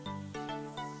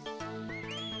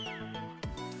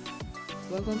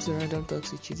Welcome to Random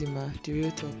Talks with Chidima, the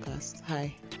real talkcast.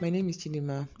 Hi, my name is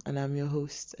Chidima and I'm your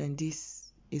host, and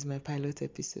this is my pilot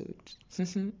episode.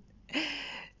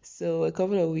 So, a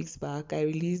couple of weeks back, I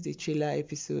released a trailer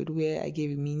episode where I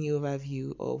gave a mini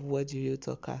overview of what the real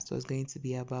talkcast was going to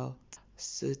be about.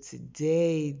 So,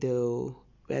 today, though,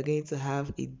 we are going to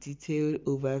have a detailed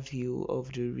overview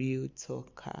of the real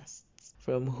talkcast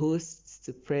from hosts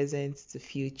to present to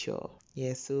future.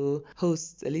 Yeah, so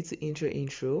hosts, a little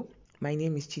intro. My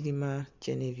name is Chidima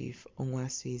Genevieve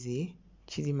Onwasweze,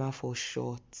 Chidima for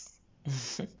short.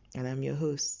 And I'm your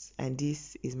host, and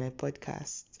this is my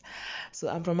podcast. So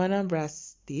I'm from Anambra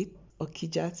State,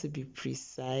 Okija to be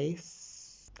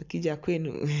precise. Okija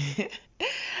Kwenu.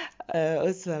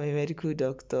 Also, I'm a medical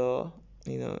doctor.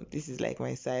 This is like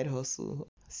my side hustle.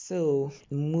 So,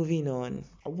 moving on.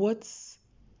 What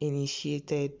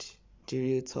initiated the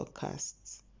Real Talkcast?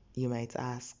 You might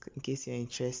ask, in case you're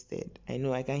interested. I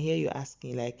know I can hear you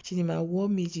asking, like, Chidima, what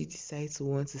made you decide to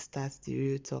want to start the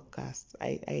Real Talkcast?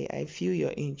 I feel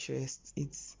your interest.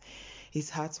 It's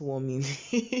heartwarming.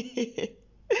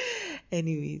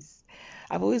 Anyways,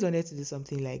 I've always wanted to do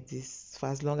something like this for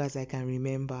as long as I can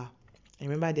remember. I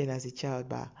remember then as a child,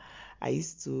 but I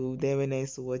used to, then when I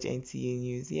used to watch NTA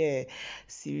News,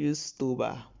 Sirius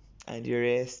Toba and the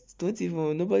rest.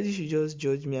 Nobody should just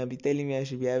judge me and be telling me I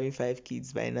should be having 5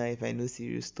 kids by now if I know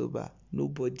Sirius Toba.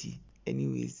 Nobody.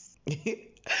 Anyways,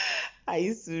 I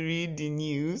used to read the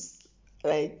news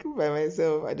like by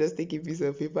myself. I just take a piece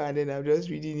of paper and then I'm just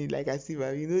reading it like as if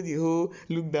the whole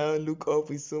look down, look up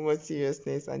with so much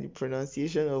seriousness and the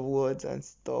pronunciation of words and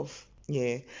stuff.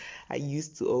 Yeah, I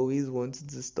used to always want to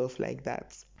do stuff like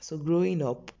that. So growing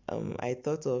up, I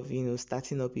thought of,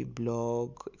 starting up a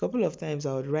blog. A couple of times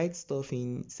I would write stuff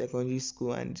in secondary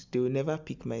school and they would never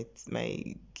pick my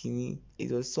kidney.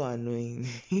 It was so annoying.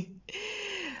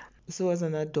 So as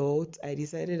an adult, I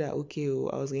decided that, I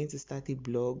was going to start a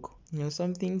blog,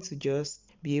 something to just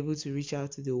be able to reach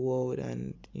out to the world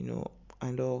and,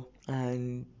 and all.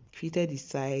 And created the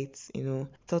site,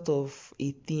 thought of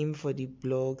a theme for the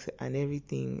blogs and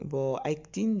everything. But I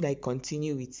didn't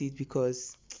continue with it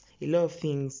because a lot of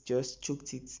things just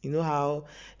choked it. You know how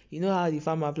the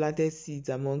farmer planted seeds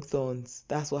among thorns?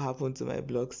 That's what happened to my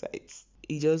blog site.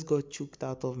 It just got choked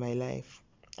out of my life.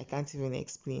 I can't even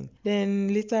explain.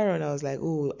 Then later on, I was like,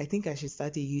 I think I should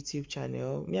start a YouTube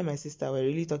channel. Me and my sister were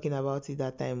really talking about it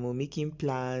that time, making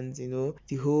plans,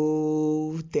 the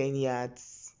whole 10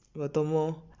 yards. But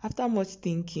after much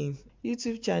thinking,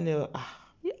 YouTube channel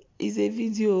is a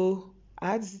video.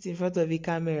 I had to sit in front of a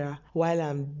camera while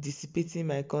I'm dissipating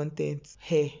my content,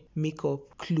 hair,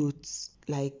 makeup, clothes,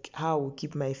 like how I would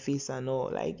keep my face and all.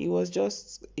 Like, it was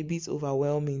just a bit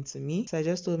overwhelming to me. So I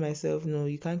just told myself, no,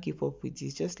 you can't keep up with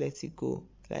this. Just let it go.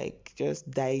 Like, just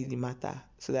die the matter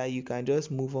so that you can just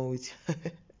move on with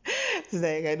so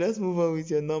that you can just move on with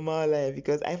your normal life.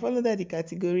 Because I fall under the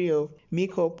category of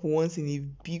makeup once in a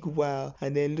big while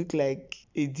and then look like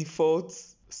a default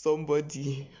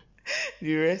somebody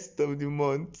the rest of the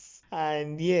month.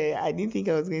 And I didn't think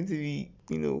I was going to be,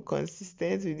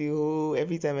 consistent with the whole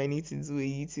every time I need to do a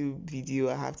YouTube video,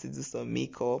 I have to do some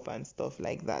makeup and stuff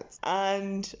like that.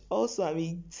 And also, I'm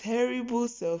a terrible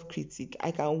self-critic.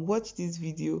 I can watch this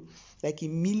video like a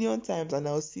million times and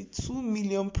I'll see 2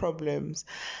 million problems.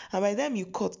 And by the time you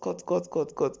cut,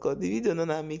 the video no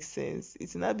now makes sense.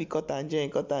 It will not be cut and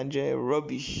join,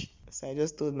 rubbish. So I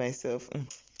just told myself,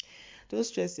 don't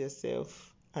stress yourself.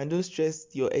 And don't stress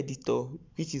your editor,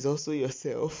 which is also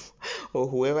yourself, or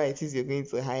whoever it is you're going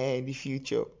to hire in the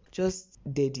future. Just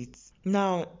dead it.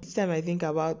 Now, each time I think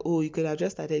about, you could have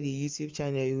just started a YouTube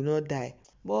channel, you will not die.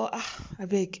 But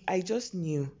I just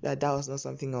knew that was not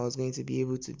something I was going to be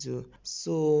able to do.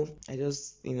 So I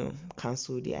just,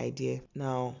 canceled the idea.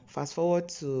 Now, fast forward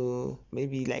to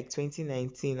maybe like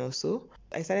 2019 or so,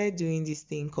 I started doing this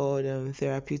thing called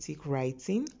therapeutic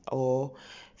writing or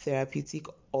therapeutic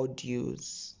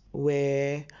audios,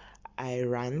 where I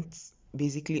rant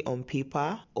basically on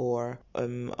paper or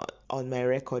on my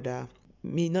recorder.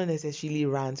 Me not necessarily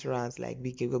rant like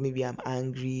because maybe I'm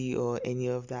angry or any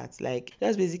of that. Like,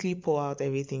 just basically pour out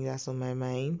everything that's on my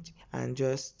mind and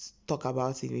just talk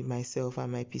about it with myself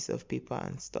and my piece of paper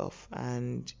and stuff.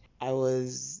 And I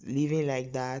was living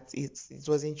like that. It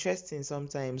was interesting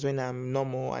sometimes when I'm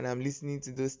normal and I'm listening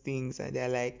to those things and they're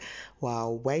like,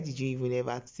 wow, why did you even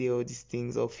ever say all these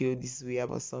things or feel this way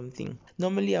about something?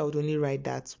 Normally I would only write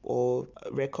that or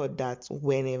record that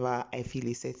whenever I feel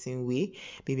a certain way.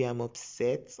 Maybe I'm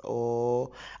upset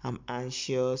or I'm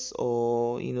anxious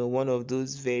or one of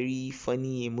those very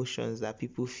funny emotions that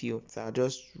people feel. So I'll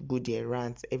just go there,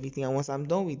 rant, everything. And once I'm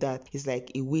done with that, it's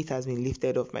like a weight has been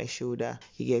lifted off my shoulder.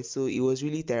 You get, so it was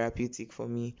really therapeutic for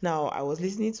me. Now I was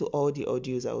listening to all the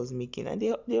audios I was making and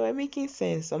they were making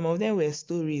sense. Some of them were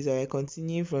stories that were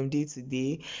continuing from day to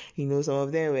day. Some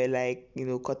of them were like,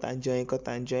 cut and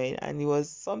join. And it was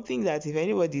something that if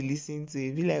anybody listened to it,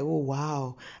 it'd be like, oh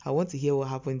wow, I want to hear what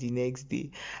happened the next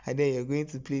day. And then you're going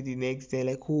to play the next day,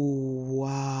 like, oh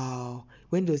wow,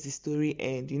 when does the story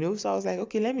end? So I was like,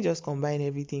 okay, let me just combine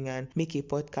everything and make a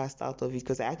podcast out of it,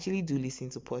 because I actually do listen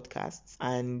to podcasts,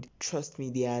 and trust me,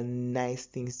 they are nice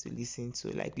things to listen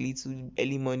to, like little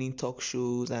early morning talk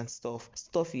shows and stuff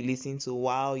you listen to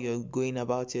while you're going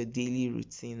about your daily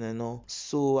routine and all.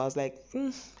 So I was like,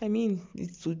 I mean,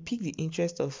 it would pique the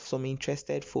interest of some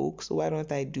interested folks, so why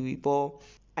don't I do it? But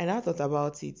I now thought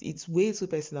about it. It's way too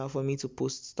personal for me to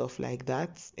post stuff like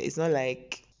that. It's not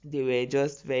like they were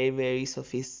just very, very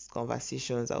surface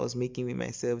conversations I was making with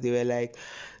myself. They were like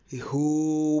a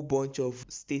whole bunch of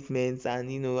statements, and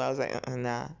I was like,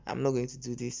 nah, I'm not going to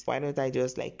do this. Why don't I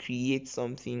just like create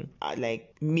something,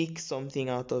 like make something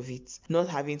out of it, not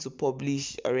having to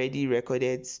publish already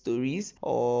recorded stories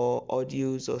or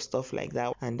audios or stuff like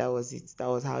that. And that was it. That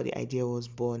was how the idea was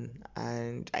born.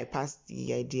 And I passed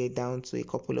the idea down to a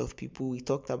couple of people. We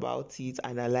talked about it,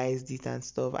 analyzed it and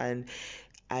stuff, and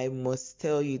I must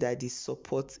tell you that the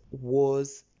support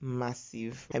was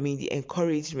massive. I mean, the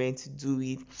encouragement to do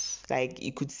it, like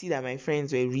you could see that my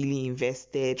friends were really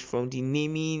invested, from the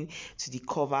naming to the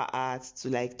cover art to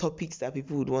like topics that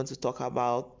people would want to talk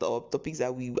about, or topics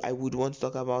that I would want to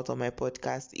talk about on my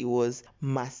podcast. It was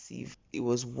massive. It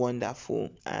was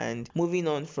wonderful. And moving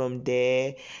on from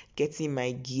there, getting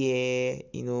my gear,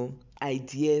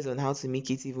 ideas on how to make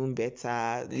it even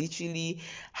better. Literally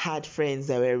had friends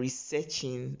that were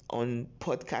researching on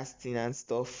podcasting and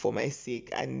stuff for my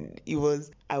sake, and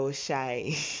I was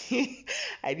shy.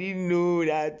 I didn't know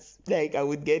that like I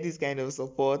would get this kind of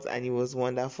support, and it was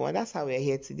wonderful. And that's how we're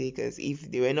here today, because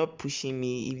if they were not pushing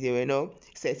me, if they were not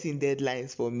setting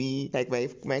deadlines for me, like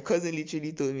my cousin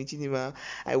literally told me, Chinima,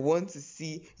 I want to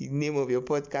see the name of your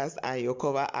podcast and your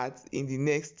cover art in the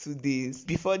next 2 days.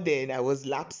 Before then I was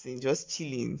lapsing, just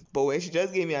chilling. But when she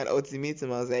just gave me an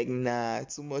ultimatum, I was like, nah,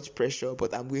 too much pressure,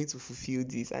 but I'm going to fulfill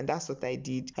this. And that's what I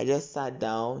did. I just sat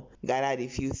down, gathered a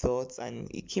few thoughts, and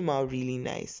it came out really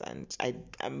nice. And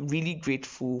I'm really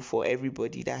grateful for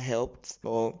everybody that helped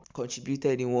or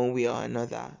contributed in one way or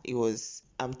another.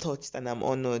 I'm touched and I'm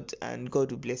honored, and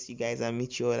God will bless you guys and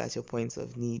meet you all at your points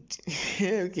of need.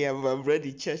 Okay, I've brought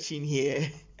the church in here.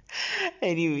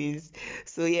 Anyways,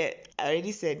 so yeah, I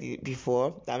already said it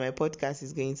before that my podcast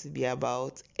is going to be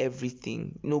about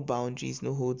everything, no boundaries,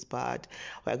 no holds barred.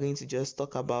 We're going to just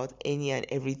talk about any and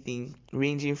everything,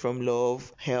 ranging from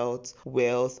love, health,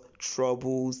 wealth,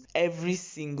 troubles, every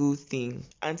single thing.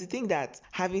 And to think that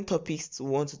having topics to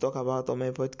want to talk about on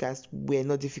my podcast were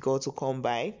not difficult to come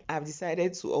by, I've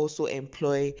decided to also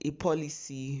employ a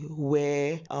policy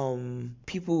where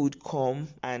people would come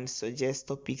and suggest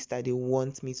topics that they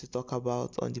want me to talk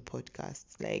about on the podcast,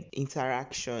 like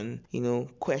interaction,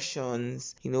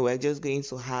 questions. We're just going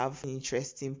to have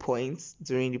interesting points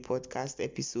during the podcast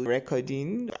episode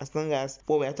recording, as long as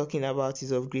what we're talking about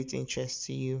is of great interest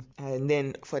to you. And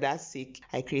then for that sake,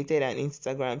 I created an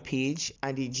Instagram page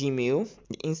and a Gmail.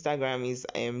 The Instagram is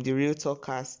the Real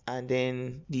Talkcast, and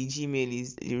then the Gmail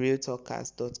is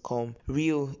therealtalkcast.com.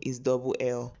 Real is double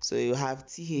L, so you have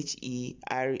TheReal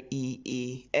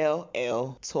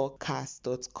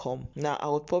talkcast.com. Now I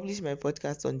will publish my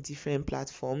podcast on different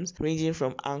platforms, ranging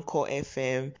from Anchor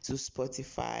FM to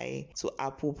Spotify to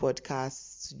Apple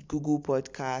Podcasts to Google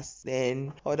Podcasts,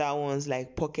 then other ones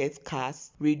like Pocket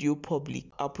Cast, Radio Public.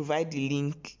 I'll provide the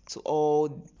link to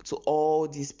all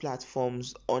these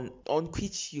platforms on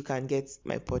which you can get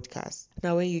my podcast.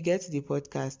 Now when you get to the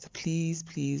podcast, please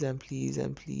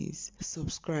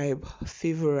subscribe,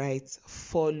 favorite,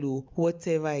 follow,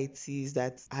 whatever it is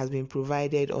that has been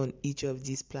provided on each of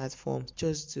these platforms.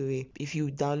 Just do it. If you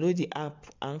download the app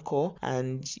Anchor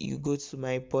and you go to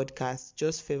my podcast,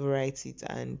 just favorite it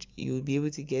and you'll be able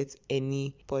to get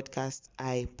any podcast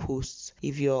I post.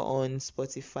 If you're on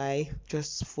Spotify,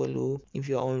 just follow. If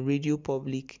you're on on Radio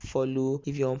Public, follow.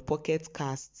 If you're on Pocket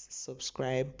Casts,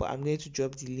 subscribe. But I'm going to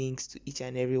drop the links to each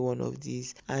and every one of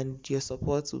these, and your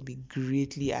support will be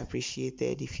greatly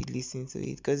appreciated if you listen to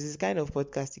it, because it's the kind of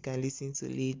podcast you can listen to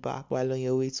laid back while on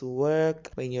your way to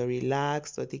work, when you're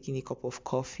relaxed or taking a cup of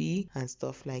coffee and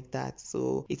stuff like that.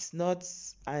 So it's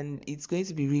going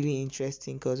to be really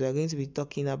interesting because we're going to be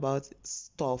talking about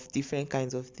different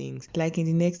kinds of things. Like in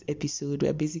the next episode,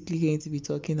 we're basically going to be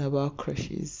talking about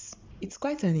crushes. It's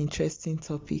quite an interesting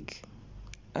topic.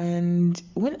 And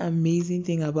one amazing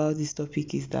thing about this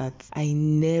topic is that I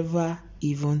never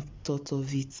even thought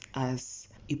of it as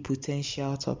a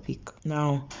potential topic.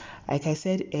 Now, like I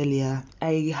said earlier,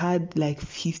 I had like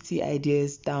 50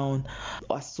 ideas down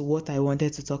as to what I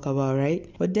wanted to talk about, right?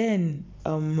 But then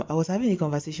I was having a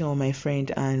conversation with my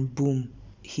friend, and boom,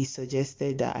 he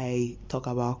suggested that I talk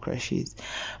about crushes.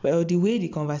 Well, the way the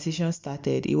conversation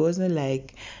started, it wasn't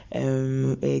like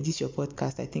this is your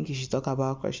podcast, I think you should talk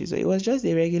about crushes. So it was just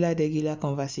a regular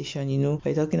conversation,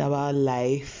 we're talking about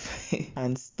life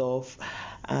and stuff.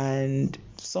 And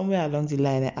somewhere along the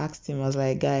line, I asked him, I was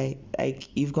like, guy, like,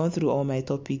 you've gone through all my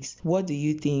topics, what do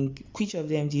you think, which of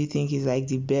them do you think is like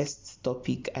the best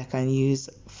topic I can use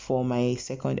for my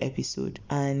second episode?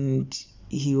 And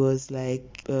he was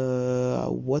like,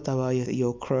 what about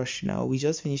your crush now? We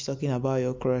just finished talking about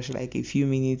your crush like a few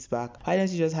minutes back. Why don't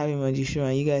you just have him on the show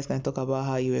and you guys can talk about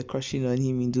how you were crushing on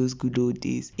him in those good old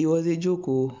days? It was a joke.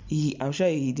 I'm sure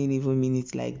he didn't even mean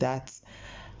it like that.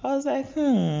 I was like,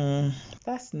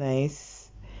 that's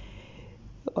nice.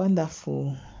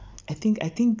 Wonderful. I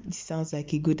think this sounds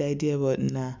like a good idea, but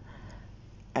nah.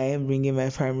 I am bringing my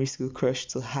primary school crush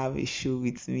to have a show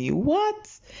with me. What?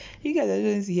 You guys are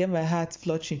going to hear my heart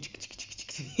fluttering.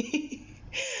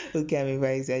 Okay, I'm even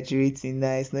exaggerating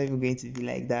now. It's not even going to be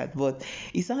like that. But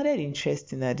it sounded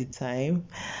interesting at the time.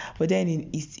 But then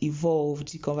it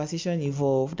evolved. The conversation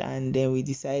evolved, and then I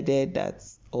decided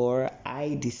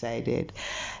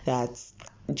that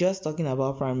just talking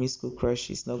about primary school crush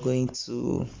is not going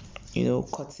to,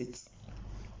 cut it.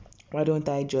 Why don't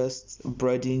I just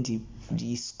broaden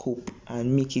the scope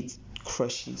and make it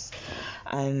crushes?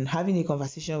 And having a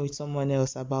conversation with someone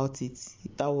else about it,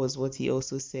 that was what he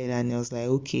also said, and I was like,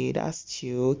 okay, that's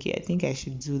chill. Okay, I think I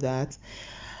should do that.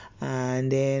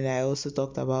 And then I also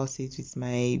talked about it with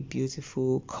my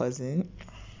beautiful cousin,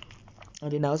 and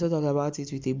then I also talked about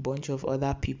it with a bunch of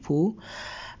other people,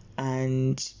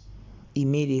 and it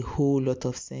made a whole lot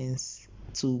of sense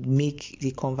to make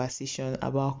the conversation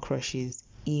about crushes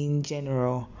in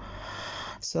general.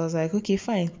 So I was like, okay,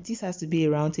 fine, this has to be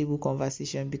a roundtable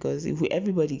conversation, because if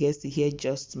everybody gets to hear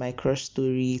just my crush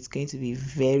story, it's going to be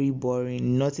very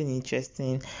boring, nothing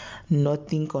interesting,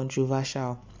 nothing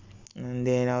controversial. And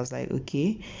then I was like,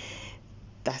 okay,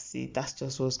 that's it, that's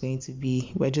just what's going to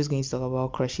be. We're just going to talk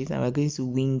about crushes, and we're going to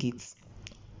wing it,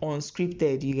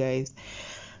 unscripted, you guys.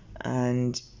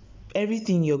 And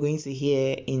everything you're going to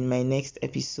hear in my next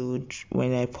episode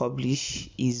when I publish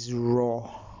is raw.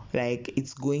 Like,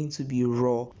 it's going to be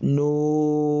raw.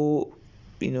 No,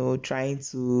 trying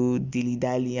to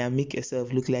dilly-dally and make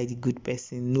yourself look like the good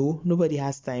person. No, nobody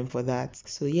has time for that.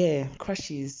 So yeah,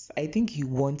 crushes, I think you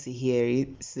want to hear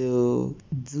it, so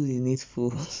do the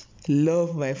needful.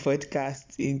 Love my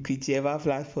podcast in whichever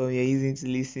platform you're using to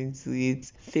listen to it.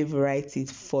 Favorite it,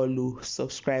 follow,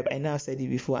 subscribe. I know I've said it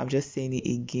before, I'm just saying it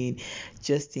again,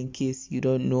 just in case you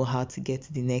don't know how to get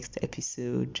to the next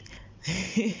episode.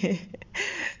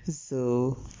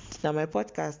 So now my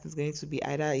podcast is going to be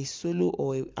either a solo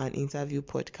or an interview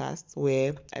podcast,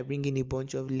 where I bring in a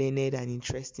bunch of learned and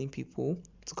interesting people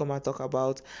to come and talk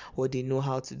about what they know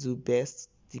how to do best,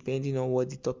 depending on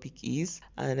what the topic is.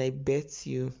 And I bet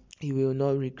you will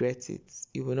not regret it.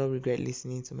 You will not regret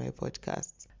listening to my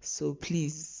podcast. So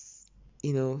please,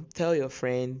 tell your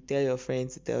friends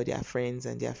to tell their friends,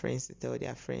 and their friends to tell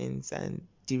their friends. And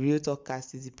the Real Talk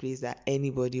Cast is the place that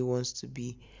anybody wants to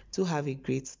be. To have a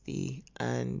great day,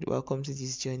 and welcome to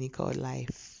this journey called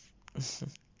life.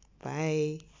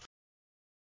 Bye.